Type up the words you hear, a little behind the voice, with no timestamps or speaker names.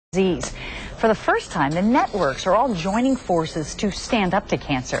disease. For the first time, the networks are all joining forces to stand up to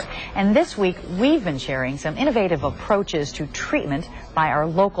cancer. And this week, we've been sharing some innovative approaches to treatment by our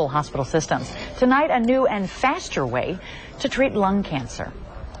local hospital systems. Tonight, a new and faster way to treat lung cancer.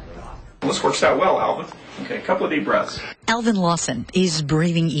 This works out well, Alvin. Okay, a couple of deep breaths. Alvin Lawson is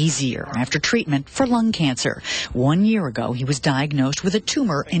breathing easier after treatment for lung cancer. 1 year ago, he was diagnosed with a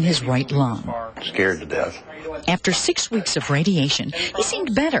tumor in his right lung. Scared to death. After 6 weeks of radiation, he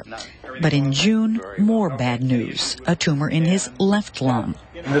seemed better. But in June, more bad news. A tumor in his left lung.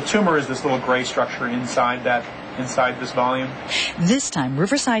 The tumor is this little gray structure inside this volume. This time,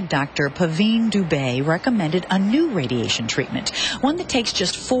 Riverside doctor Praveen Dubey recommended a new radiation treatment, one that takes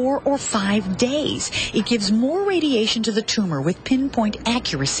just 4 or 5 days. It gives more radiation to the tumor with pinpoint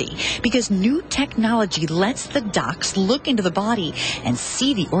accuracy because new technology lets the docs look into the body and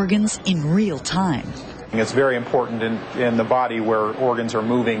see the organs in real time. It's very important in the body where organs are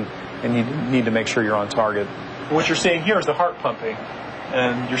moving, and you need to make sure you're on target. What you're seeing here is the heart pumping,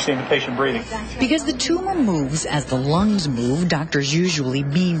 and you're seeing the patient breathing. Because the tumor moves as the lungs move, doctors usually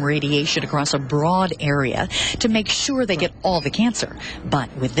beam radiation across a broad area to make sure they get all the cancer.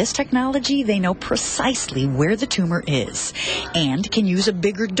 But with this technology, they know precisely where the tumor is and can use a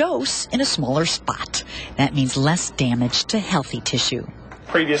bigger dose in a smaller spot. That means less damage to healthy tissue.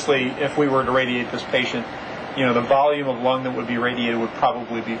 Previously, if we were to radiate this patient, the volume of lung that would be radiated would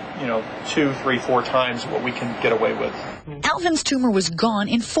probably be, 2, 3, 4 times what we can get away with. Alvin's tumor was gone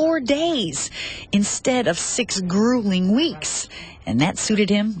in 4 days instead of 6 grueling weeks, and that suited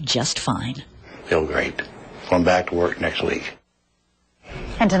him just fine. Feel great. Going back to work next week.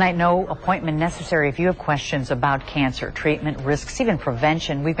 And tonight, no appointment necessary. If you have questions about cancer, treatment, risks, even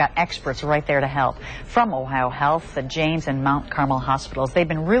prevention, we've got experts right there to help. From OhioHealth, the James and Mount Carmel hospitals, they've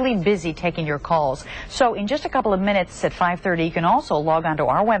been really busy taking your calls. So in just a couple of minutes at 5:30, you can also log on to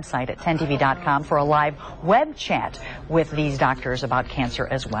our website at 10tv.com for a live web chat with these doctors about cancer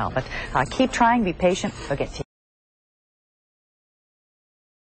as well. But keep trying, be patient, they'll get to you.